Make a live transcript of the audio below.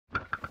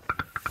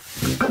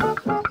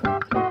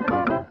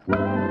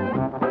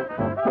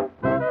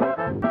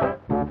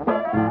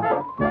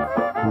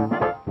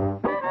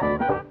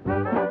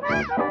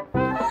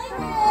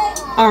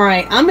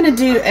Alright, I'm going to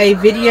do a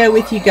video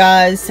with you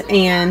guys,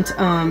 and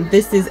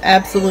this is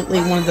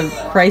absolutely one of the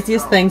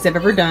craziest things I've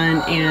ever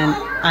done, and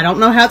I don't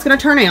know how it's going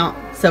to turn out,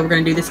 so we're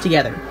going to do this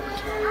together.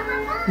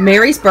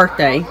 Mary's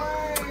birthday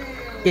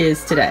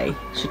is today.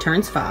 She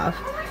turns 5,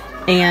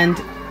 and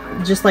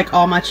just like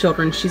all my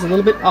children, she's a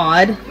little bit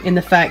odd in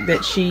the fact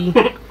that she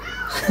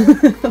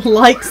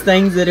likes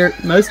things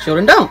that most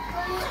children don't.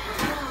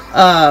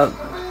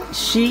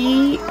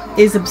 She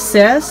is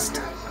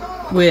obsessed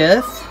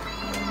with,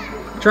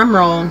 drum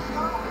roll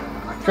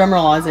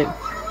Isaac,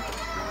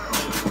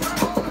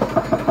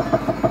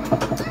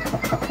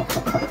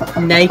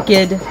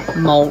 naked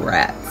mole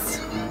rats.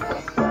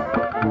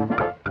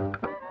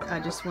 I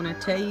just want to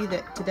tell you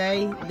that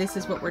today this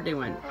is what we're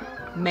doing.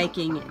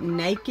 Making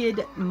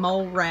naked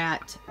mole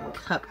rat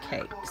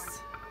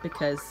cupcakes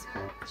because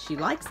she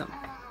likes them.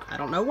 I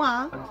don't know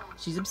why.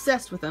 She's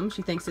obsessed with them.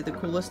 She thinks they're the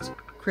coolest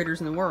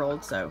critters in the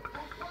world. So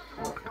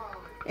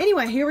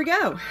anyway, here we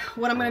go.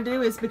 What I'm going to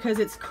do is, because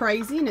it's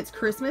crazy and it's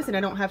Christmas and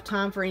I don't have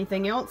time for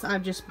anything else, I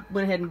just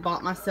went ahead and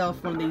bought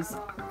myself one of these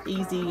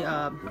easy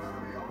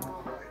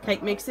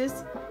cake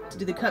mixes to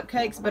do the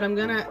cupcakes, but I'm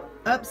going to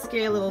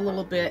upscale it a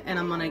little bit, and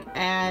I'm going to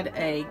add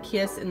a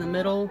kiss in the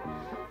middle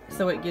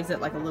so it gives it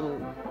like a little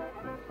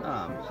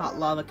hot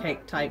lava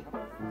cake type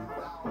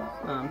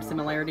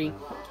similarity.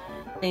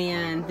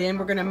 And then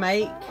we're going to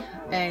make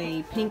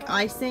a pink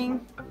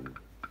icing.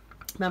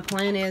 My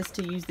plan is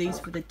to use these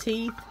for the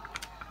teeth,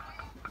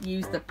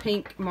 use the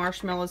pink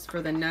marshmallows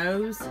for the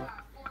nose,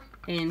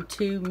 and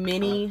 2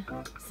 mini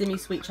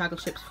semi-sweet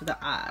chocolate chips for the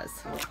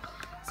eyes.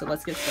 So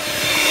let's get started.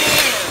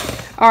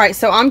 Alright,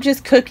 so I'm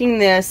just cooking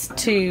this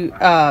to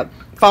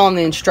follow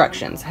the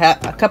instructions.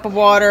 A cup of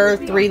water,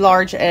 3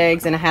 large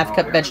eggs, and a ½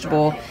 cup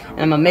vegetable,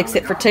 and I'm going to mix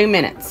it for 2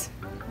 minutes.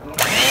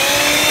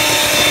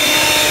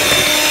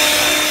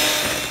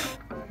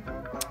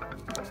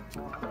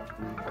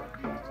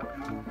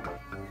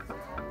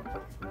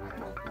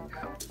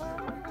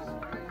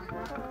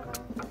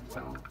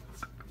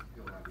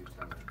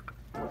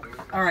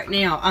 Alright,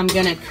 now I'm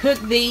going to cook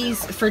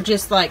these for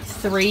just like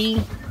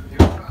 3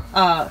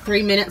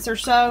 minutes or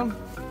so,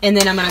 and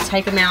then I'm going to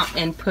take them out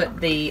and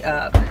put the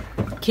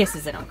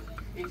kisses in them.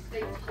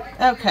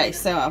 Okay,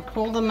 so I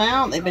pulled them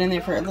out. They've been in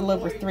there for a little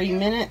over 3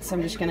 minutes.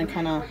 I'm just going to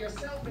kind of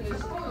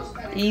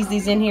ease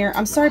these in here.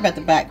 I'm sorry about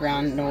the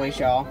background noise,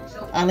 y'all.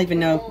 I don't even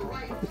know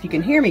if you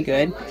can hear me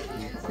good.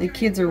 The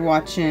kids are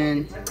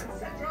watching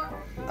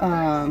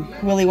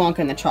Willy Wonka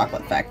and the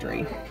Chocolate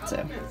Factory.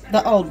 So,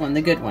 the old one,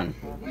 the good one.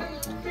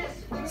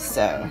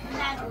 So,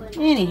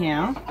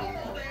 anyhow,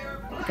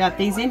 got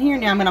these in here.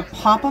 Now I'm going to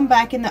pop them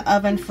back in the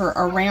oven for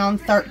around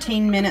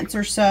 13 minutes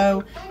or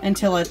so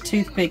until a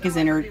toothpick is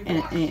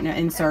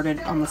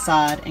inserted on the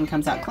side and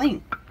comes out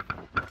clean.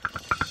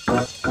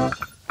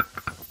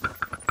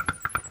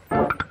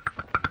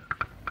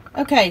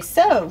 Okay,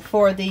 so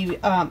for the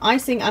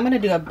icing, I'm going to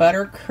do a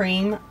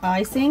buttercream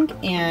icing,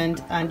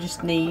 and I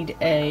just need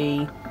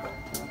a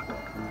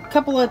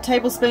couple of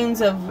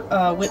tablespoons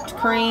of whipped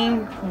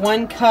cream,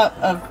 1 cup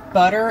of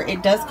butter.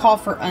 It does call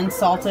for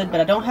unsalted, but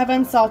I don't have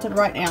unsalted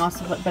right now,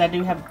 so, but I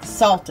do have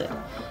salted.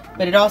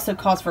 But it also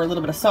calls for a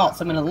little bit of salt,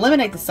 so I'm going to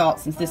eliminate the salt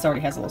since this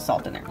already has a little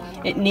salt in there.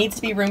 It needs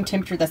to be room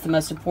temperature. That's the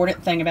most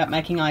important thing about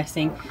making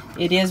icing.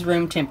 It is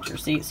room temperature.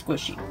 See, it's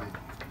squishy.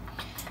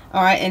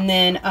 Alright, and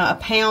then a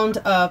pound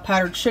of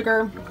powdered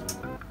sugar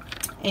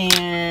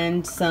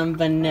and some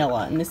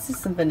vanilla. And this is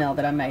some vanilla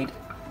that I made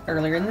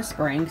earlier in the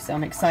spring, so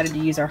I'm excited to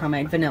use our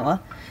homemade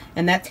vanilla.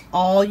 And that's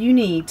all you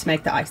need to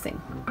make the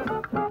icing.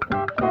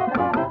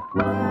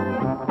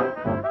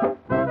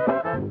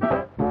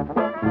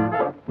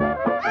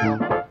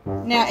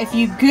 Now, if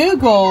you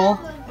Google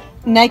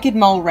naked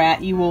mole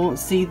rat, you will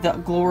see the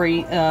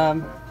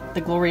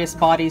glorious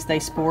bodies they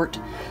sport.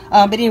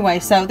 But anyway,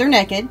 so they're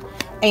naked,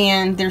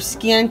 and their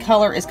skin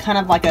color is kind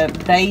of like a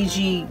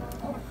beigey,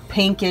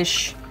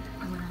 pinkish,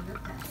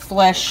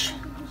 flesh,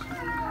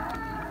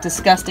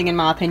 disgusting in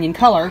my opinion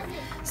color.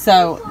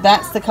 So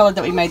that's the color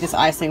that we made this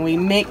icing. We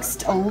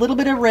mixed a little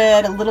bit of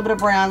red, a little bit of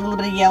brown, a little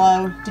bit of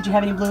yellow. Did you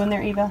have any blue in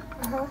there, Eva?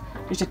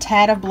 Just a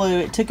tad of blue.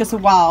 It took us a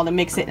while to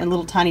mix it in a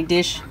little tiny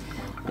dish.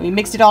 We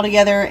mixed it all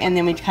together, and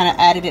then we kind of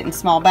added it in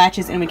small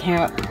batches, and we came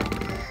up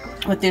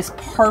with this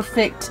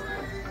perfect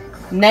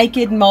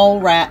naked mole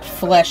rat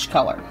flesh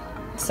color.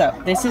 So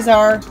this is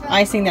our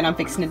icing that I'm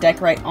fixing to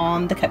decorate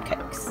on the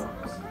cupcakes.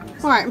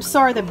 Alright, I'm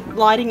sorry the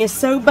lighting is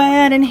so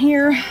bad in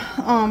here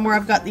where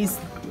I've got these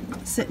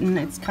sitting.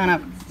 It's kind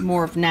of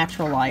more of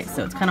natural light,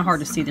 so it's kind of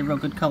hard to see the real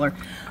good color.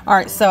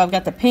 Alright, so I've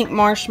got the pink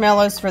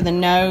marshmallows for the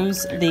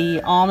nose,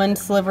 the almond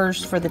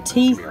slivers for the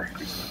teeth,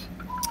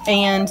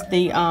 and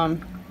the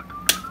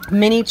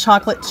mini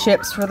chocolate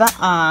chips for the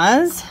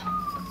eyes.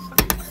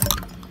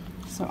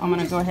 So I'm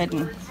going to go ahead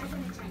and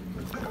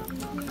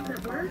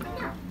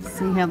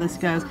see how this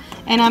goes.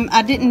 And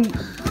I didn't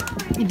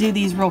do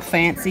these real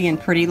fancy and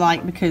pretty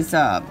like because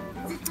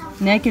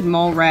naked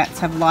mole rats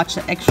have lots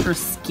of extra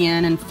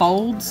skin and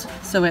folds,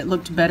 so it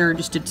looked better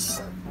just to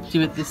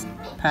do it this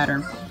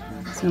pattern.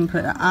 So I'm going to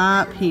put an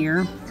eye up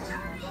here.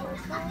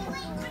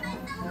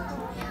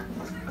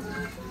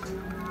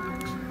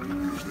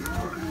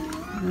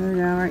 There we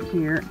go, right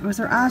here. Was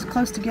their eyes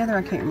close together?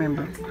 I can't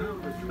remember. I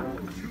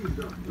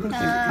think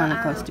they're kind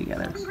of close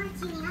together.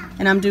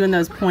 And I'm doing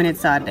those pointed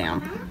side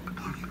down.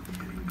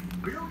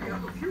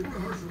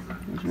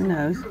 There's your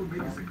nose.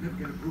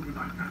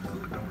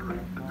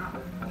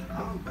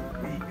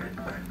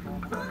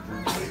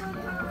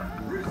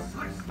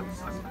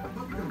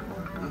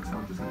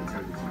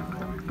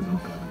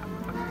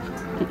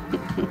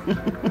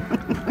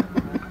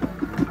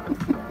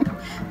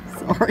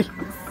 Sorry,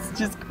 it's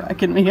just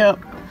cracking me up.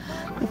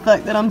 The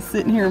fact that I'm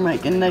sitting here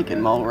making naked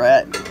mole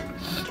rat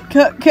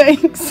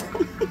cupcakes.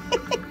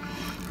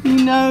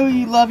 You know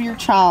you love your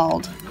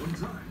child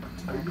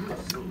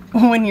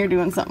when you're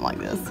doing something like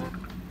this.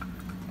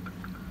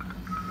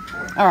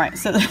 Alright,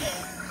 so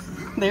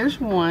there's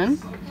one.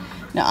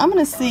 Now I'm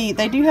going to see,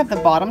 they do have the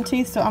bottom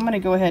teeth, so I'm going to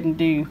go ahead and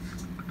do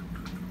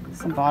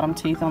some bottom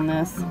teeth on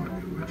this.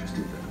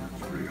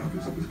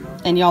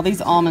 And y'all,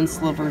 these almond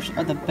slivers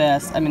are the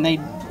best. I mean,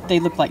 they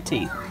look like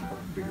teeth.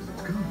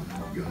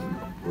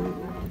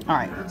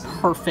 Alright,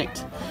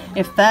 perfect.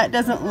 If that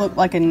doesn't look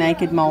like a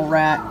naked mole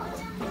rat,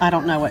 I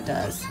don't know what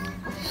does.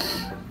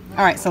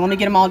 Alright, so let me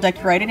get them all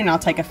decorated and I'll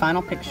take a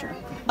final picture.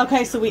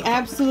 Okay, so we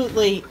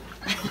absolutely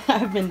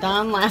have been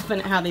dying laughing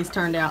at how these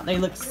turned out. They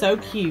look so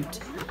cute.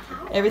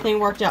 Everything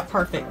worked out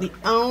perfect. The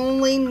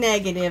only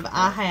negative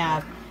I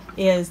have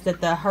is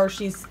that the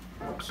Hershey's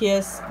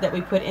Kiss that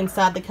we put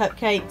inside the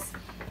cupcakes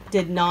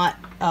did not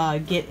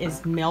get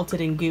as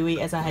melted and gooey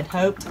as I had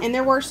hoped. And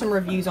there were some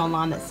reviews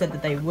online that said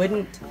that they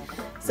wouldn't.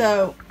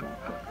 So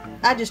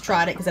I just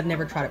tried it because I've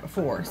never tried it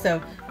before.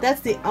 So that's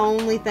the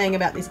only thing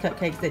about these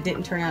cupcakes that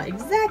didn't turn out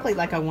exactly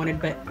like I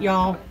wanted. But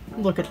y'all,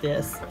 look at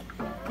this.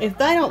 If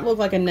they don't look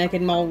like a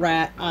naked mole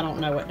rat, I don't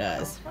know what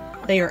does.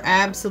 They are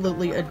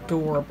absolutely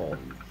adorable.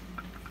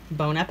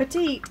 Bon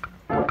appetit.